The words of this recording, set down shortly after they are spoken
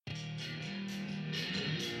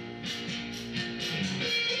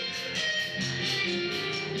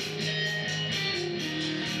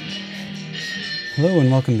Hello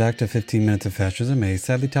and welcome back to 15 Minutes of Fascism, a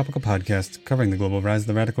sadly topical podcast covering the global rise of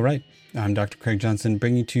the radical right. I'm Dr. Craig Johnson,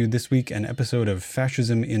 bringing to you this week an episode of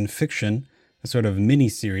Fascism in Fiction, a sort of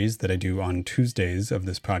mini-series that I do on Tuesdays of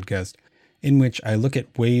this podcast, in which I look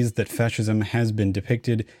at ways that fascism has been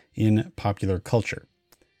depicted in popular culture.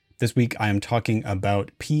 This week I am talking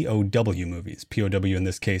about POW movies. POW in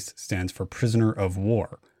this case stands for Prisoner of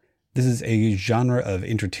War. This is a genre of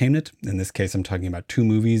entertainment. In this case, I'm talking about 2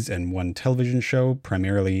 movies and 1 television show,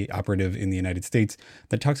 primarily operative in the United States,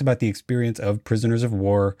 that talks about the experience of prisoners of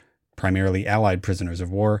war, primarily Allied prisoners of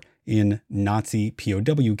war, in Nazi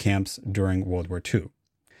POW camps during World War II.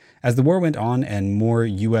 As the war went on and more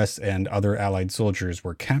US and other Allied soldiers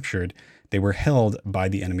were captured, they were held by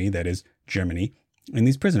the enemy, that is, Germany, in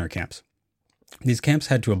these prisoner camps. These camps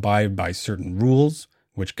had to abide by certain rules,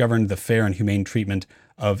 which governed the fair and humane treatment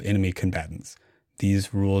of enemy combatants.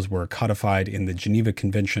 These rules were codified in the Geneva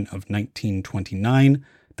Convention of 1929.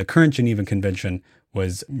 The current Geneva Convention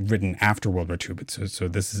was written after World War II, but so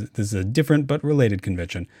this is a different but related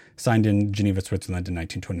convention, signed in Geneva, Switzerland in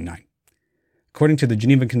 1929. According to the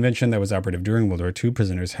Geneva Convention that was operative during World War II,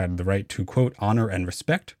 prisoners had the right to, quote, honor and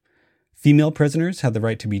respect. Female prisoners had the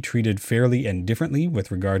right to be treated fairly and differently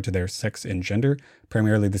with regard to their sex and gender.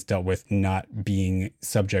 Primarily, this dealt with not being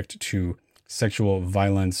subject to sexual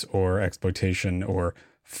violence or exploitation or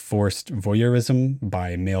forced voyeurism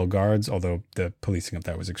by male guards, although the policing of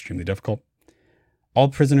that was extremely difficult. All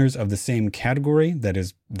prisoners of the same category, that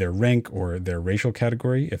is, their rank or their racial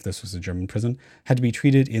category, if this was a German prison, had to be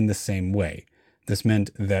treated in the same way. This meant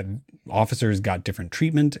that officers got different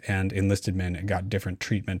treatment and enlisted men got different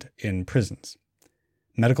treatment in prisons.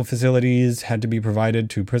 Medical facilities had to be provided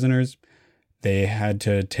to prisoners. They had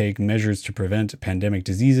to take measures to prevent pandemic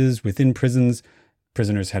diseases within prisons.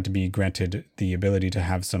 Prisoners had to be granted the ability to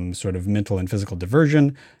have some sort of mental and physical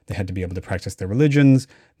diversion. They had to be able to practice their religions.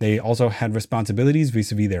 They also had responsibilities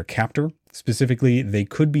vis-a-vis their captor. Specifically, they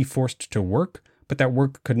could be forced to work, but that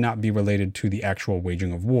work could not be related to the actual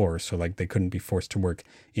waging of war. So they couldn't be forced to work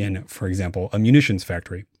in, for example, a munitions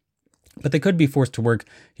factory. But they could be forced to work,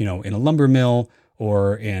 in a lumber mill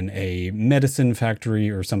or in a medicine factory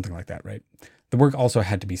or something like that, right? The work also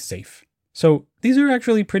had to be safe. So these are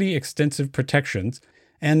actually pretty extensive protections.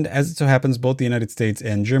 And as it so happens, both the United States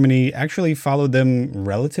and Germany actually followed them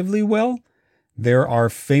relatively well. There are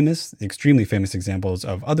extremely famous examples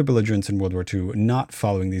of other belligerents in World War II not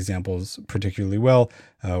following these examples particularly well.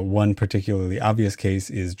 One particularly obvious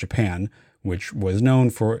case is Japan, which was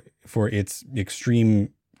known for its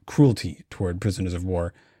extreme cruelty toward prisoners of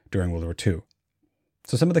war during World War II.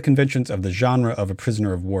 So some of the conventions of the genre of a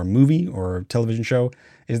prisoner of war movie or television show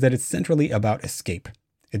is that it's centrally about escape.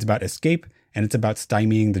 It's about escape and it's about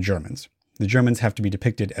stymieing the Germans. The Germans have to be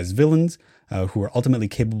depicted as villains who are ultimately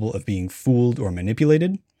capable of being fooled or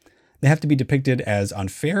manipulated. They have to be depicted as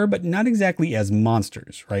unfair, but not exactly as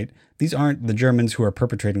monsters, right? These aren't the Germans who are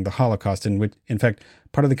perpetrating the Holocaust, in fact,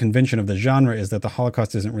 part of the convention of the genre is that the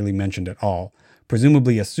Holocaust isn't really mentioned at all,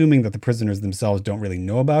 presumably assuming that the prisoners themselves don't really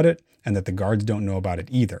know about it and that the guards don't know about it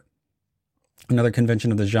either. Another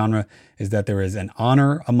convention of the genre is that there is an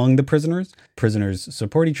honor among the prisoners. Prisoners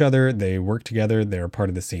support each other, they work together, they're part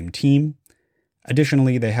of the same team.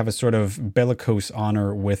 Additionally, they have a sort of bellicose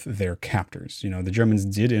honor with their captors. The Germans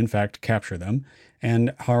did in fact capture them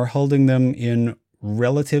and are holding them in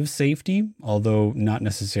relative safety, although not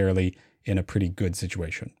necessarily in a pretty good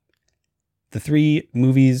situation. The 3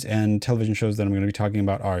 movies and television shows that I'm going to be talking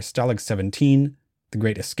about are Stalag 17, The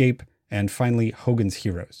Great Escape, and finally Hogan's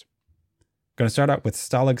Heroes. I'm going to start out with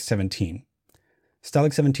Stalag 17.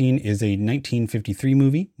 Stalag 17 is a 1953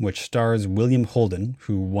 movie which stars William Holden,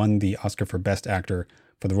 who won the Oscar for Best Actor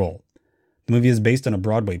for the role. The movie is based on a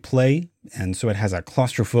Broadway play, and so it has a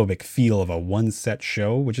claustrophobic feel of a one-set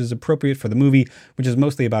show, which is appropriate for the movie, which is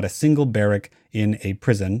mostly about a single barrack in a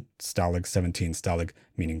prison, Stalag 17, Stalag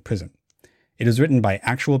meaning prison. It is written by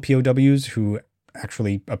actual POWs who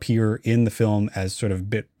actually appear in the film as sort of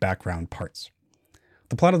bit background parts.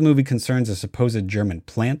 The plot of the movie concerns a supposed German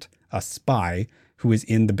plant, a spy, who is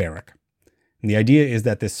in the barrack. And the idea is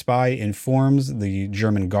that this spy informs the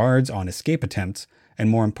German guards on escape attempts, and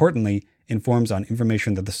more importantly, informs on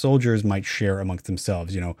information that the soldiers might share amongst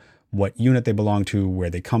themselves, what unit they belong to, where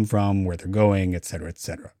they come from, where they're going, etc.,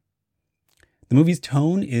 etc. The movie's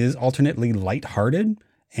tone is alternately lighthearted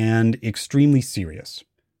and extremely serious.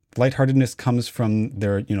 Lightheartedness comes from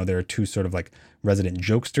there are 2 sort of resident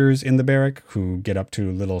jokesters in the barrack who get up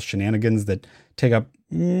to little shenanigans that take up,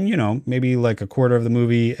 maybe a quarter of the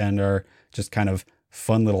movie and are just kind of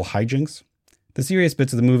fun little hijinks. The serious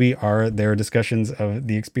bits of the movie are their discussions of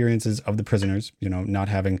the experiences of the prisoners, not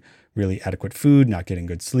having really adequate food, not getting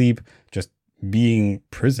good sleep, just being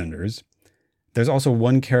prisoners. There's also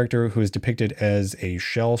one character who is depicted as a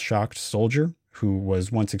shell-shocked soldier who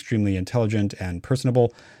was once extremely intelligent and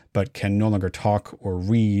personable, but can no longer talk or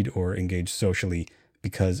read or engage socially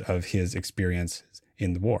because of his experiences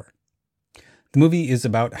in the war. The movie is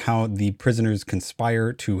about how the prisoners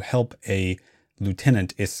conspire to help a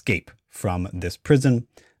lieutenant escape from this prison.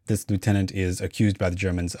 This lieutenant is accused by the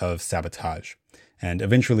Germans of sabotage. And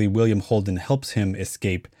eventually, William Holden helps him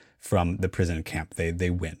escape from the prison camp. They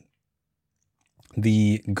win.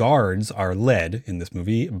 The guards are led in this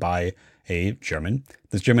movie by a German.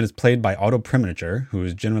 This German is played by Otto Preminger, who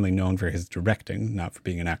is generally known for his directing, not for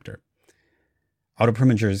being an actor. Otto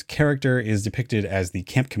Preminger's character is depicted as the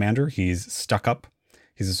camp commander. He's stuck up.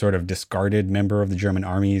 He's a sort of discarded member of the German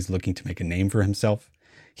army. He's looking to make a name for himself.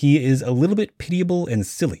 He is a little bit pitiable and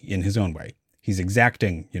silly in his own way. He's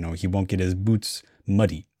exacting, he won't get his boots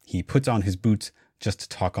muddy. He puts on his boots just to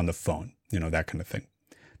talk on the phone, that kind of thing.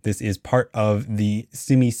 This is part of the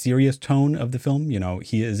semi-serious tone of the film.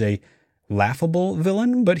 He is a laughable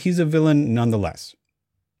villain, but he's a villain nonetheless.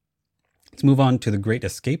 Let's move on to The Great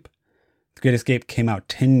Escape. The Great Escape came out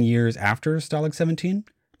 10 years after Stalag 17,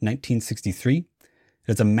 1963.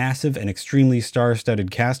 It's a massive and extremely star-studded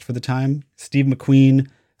cast for the time. Steve McQueen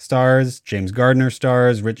stars, James Gardner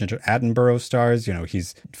stars, Richard Attenborough stars.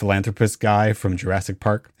 He's a philanthropist guy from Jurassic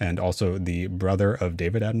Park and also the brother of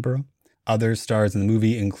David Attenborough. Other stars in the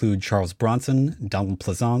movie include Charles Bronson, Donald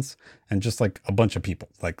Pleasance, and just like a bunch of people,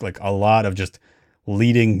 like a lot of just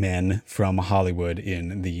leading men from Hollywood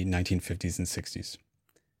in the 1950s and 60s.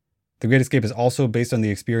 The Great Escape is also based on the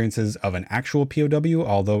experiences of an actual POW,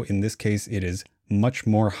 although in this case it is much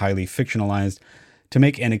more highly fictionalized to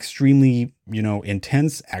make an extremely,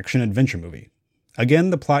 intense action-adventure movie. Again,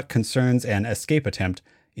 the plot concerns an escape attempt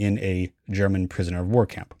in a German prisoner of war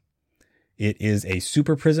camp. It is a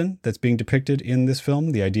super prison that's being depicted in this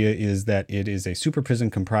film. The idea is that it is a super prison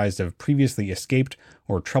comprised of previously escaped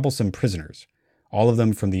or troublesome prisoners, all of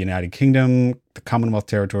them from the United Kingdom, the Commonwealth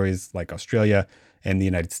territories like Australia, and the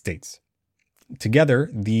United States. Together,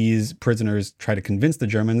 these prisoners try to convince the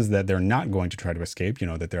Germans that they're not going to try to escape,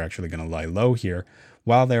 that they're actually going to lie low here,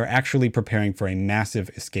 while they're actually preparing for a massive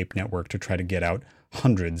escape network to try to get out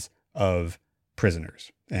hundreds of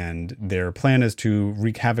prisoners. And their plan is to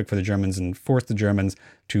wreak havoc for the Germans and force the Germans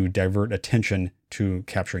to divert attention to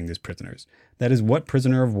capturing these prisoners. That is what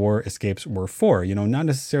prisoner of war escapes were for, not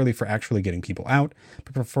necessarily for actually getting people out,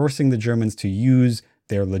 but for forcing the Germans to use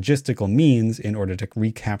their logistical means in order to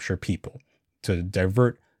recapture people, to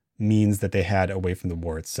divert means that they had away from the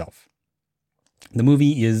war itself. The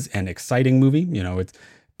movie is an exciting movie. It's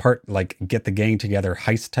part like get the gang together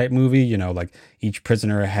heist type movie. Like each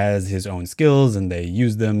prisoner has his own skills and they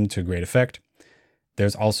use them to great effect.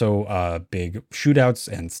 There's also big shootouts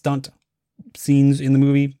and stunt scenes in the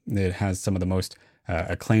movie. It has some of the most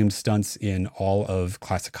acclaimed stunts in all of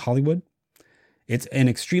classic Hollywood. It's an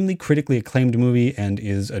extremely critically acclaimed movie and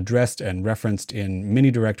is addressed and referenced in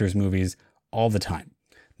many directors' movies all the time.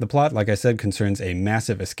 The plot, like I said, concerns a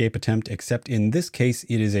massive escape attempt, except in this case,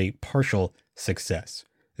 it is a partial success.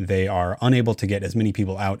 They are unable to get as many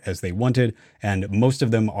people out as they wanted, and most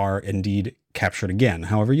of them are indeed captured again.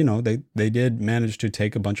 However, they did manage to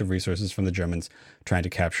take a bunch of resources from the Germans trying to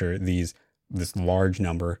capture this large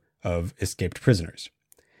number of escaped prisoners.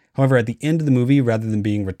 However, at the end of the movie, rather than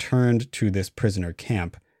being returned to this prisoner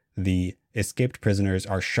camp, the escaped prisoners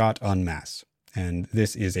are shot en masse, and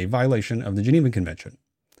this is a violation of the Geneva Convention.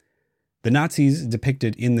 The Nazis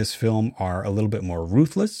depicted in this film are a little bit more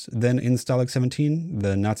ruthless than in Stalag 17.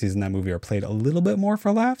 The Nazis in that movie are played a little bit more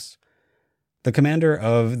for laughs. The commander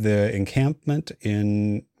of the encampment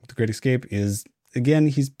in The Great Escape is, again,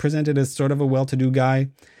 he's presented as sort of a well-to-do guy.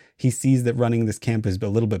 He sees that running this camp is a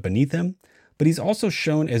little bit beneath him, but he's also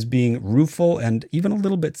shown as being rueful and even a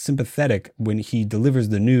little bit sympathetic when he delivers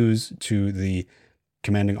the news to the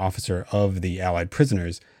commanding officer of the Allied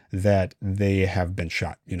prisoners that they have been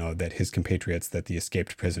shot, that his compatriots, that the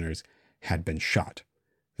escaped prisoners had been shot.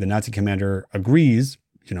 The Nazi commander agrees,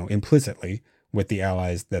 implicitly with the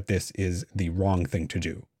Allies that this is the wrong thing to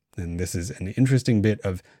do. And this is an interesting bit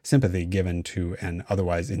of sympathy given to an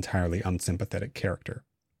otherwise entirely unsympathetic character.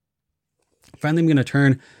 Finally, I'm going to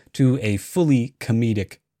turn to a fully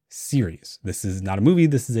comedic series. This is not a movie,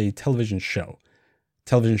 this is a television show. The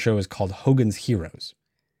television show is called Hogan's Heroes.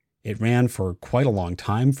 It ran for quite a long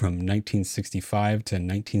time, from 1965 to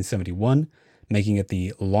 1971, making it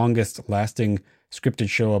the longest-lasting scripted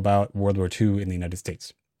show about World War II in the United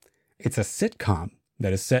States. It's a sitcom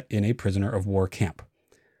that is set in a prisoner of war camp.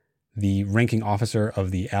 The ranking officer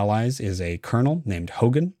of the Allies is a colonel named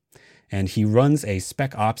Hogan, and he runs a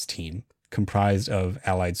spec ops team comprised of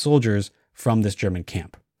Allied soldiers from this German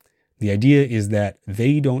camp. The idea is that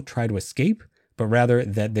they don't try to escape, but rather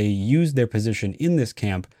that they use their position in this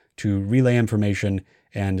camp to relay information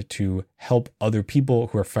and to help other people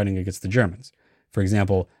who are fighting against the Germans. For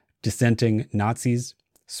example, dissenting Nazis,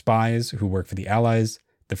 spies who work for the Allies,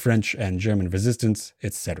 the French and German resistance,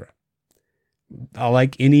 etc.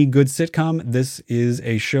 Like any good sitcom, this is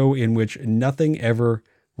a show in which nothing ever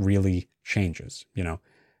really changes.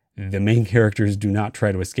 The main characters do not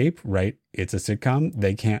try to escape, right? It's a sitcom.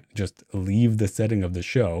 They can't just leave the setting of the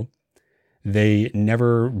show. They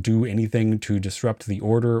never do anything to disrupt the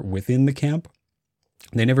order within the camp.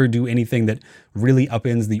 They never do anything that really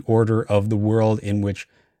upends the order of the world in which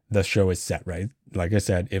the show is set, right? Like I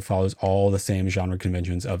said, it follows all the same genre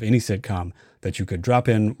conventions of any sitcom that you could drop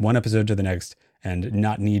in one episode to the next and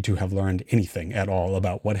not need to have learned anything at all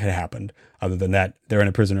about what had happened, other than that they're in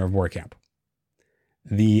a prisoner of war camp.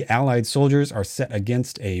 The Allied soldiers are set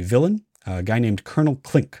against a villain, a guy named Colonel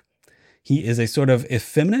Klink. He is a sort of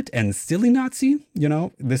effeminate and silly Nazi.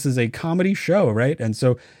 This is a comedy show, right? And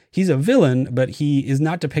so he's a villain, but he is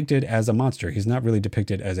not depicted as a monster. He's not really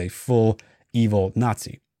depicted as a full evil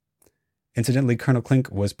Nazi. Incidentally, Colonel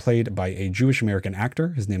Klink was played by a Jewish American actor.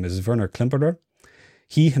 His name is Werner Klemperer.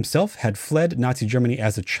 He himself had fled Nazi Germany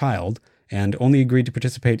as a child and only agreed to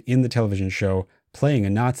participate in the television show playing a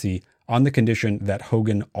Nazi on the condition that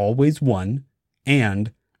Hogan always won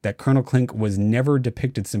and that Colonel Klink was never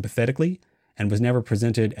depicted sympathetically and was never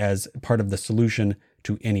presented as part of the solution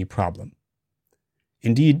to any problem.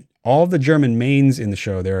 Indeed, all the German mains in the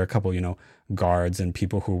show, there are a couple, guards and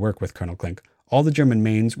people who work with Colonel Klink, all the German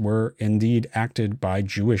mains were indeed acted by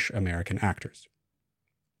Jewish American actors.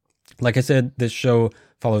 Like I said, this show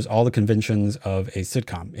follows all the conventions of a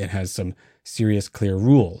sitcom. It has some serious, clear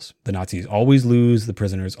rules. The Nazis always lose, the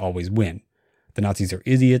prisoners always win. The Nazis are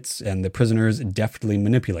idiots, and the prisoners deftly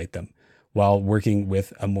manipulate them, while working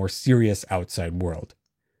with a more serious outside world.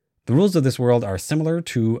 The rules of this world are similar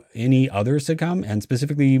to any other sitcom, and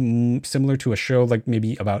specifically similar to a show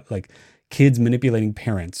maybe about kids manipulating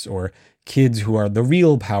parents, or kids who are the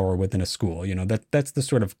real power within a school. That's the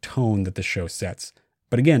sort of tone that the show sets.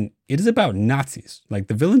 But again, it is about Nazis.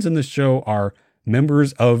 The villains in this show are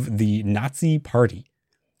members of the Nazi party.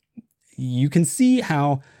 You can see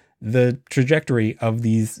how the trajectory of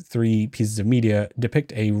these three pieces of media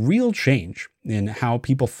depict a real change in how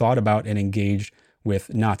people thought about and engaged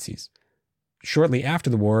with Nazis. Shortly after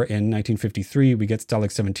the war, in 1953, we get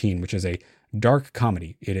Stalag 17, which is a dark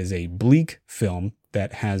comedy. It is a bleak film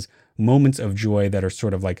that has moments of joy that are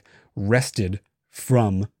sort of wrested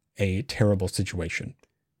from a terrible situation.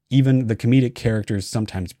 Even the comedic characters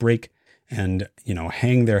sometimes break and,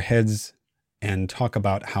 hang their heads and talk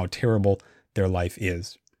about how terrible their life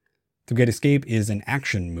is. The Great Escape is an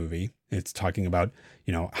action movie. It's talking about,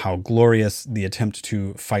 how glorious the attempt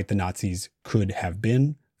to fight the Nazis could have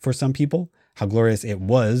been for some people, how glorious it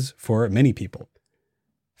was for many people.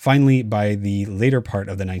 Finally, by the later part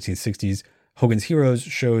of the 1960s, Hogan's Heroes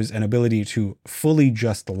shows an ability to fully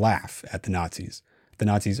just laugh at the Nazis. The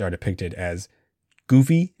Nazis are depicted as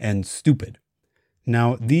goofy and stupid.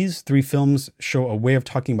 Now, these three films show a way of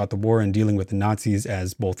talking about the war and dealing with the Nazis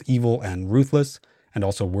as both evil and ruthless, and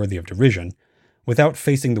also worthy of derision, without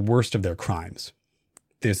facing the worst of their crimes.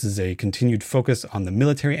 This is a continued focus on the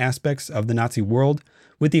military aspects of the Nazi world,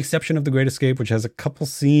 with the exception of The Great Escape, which has a couple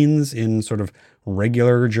scenes in sort of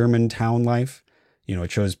regular German town life.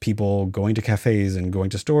 It shows people going to cafes and going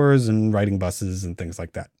to stores and riding buses and things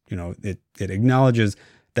like that. It acknowledges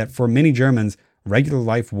that for many Germans, regular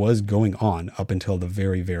life was going on up until the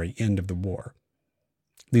very, very end of the war.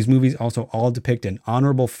 These movies also all depict an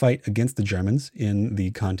honorable fight against the Germans in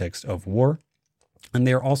the context of war, and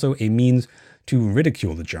they are also a means to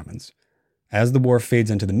ridicule the Germans. As the war fades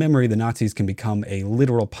into the memory, the Nazis can become a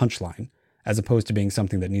literal punchline, as opposed to being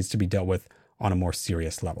something that needs to be dealt with on a more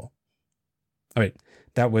serious level. All right,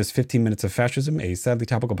 that was 15 Minutes of Fascism, a sadly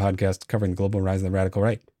topical podcast covering the global rise of the radical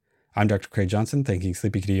right. I'm Dr. Craig Johnson, thanking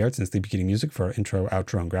Sleepy Kitty Arts and Sleepy Kitty Music for our intro,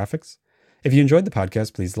 outro, and graphics. If you enjoyed the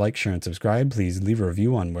podcast, please like, share, and subscribe. Please leave a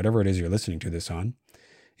review on whatever it is you're listening to this on.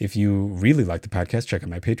 If you really like the podcast, check out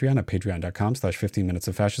my Patreon at patreon.com/15 Minutes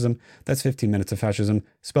of Fascism. That's 15 Minutes of Fascism,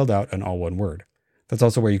 spelled out in all one word. That's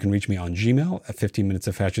also where you can reach me on Gmail at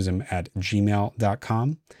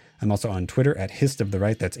 15minutesofascism@gmail.com. I'm also on Twitter at Hist of the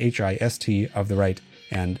Right, that's HIST of the Right,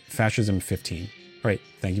 and Fascism15. All right,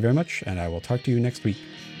 thank you very much, and I will talk to you next week.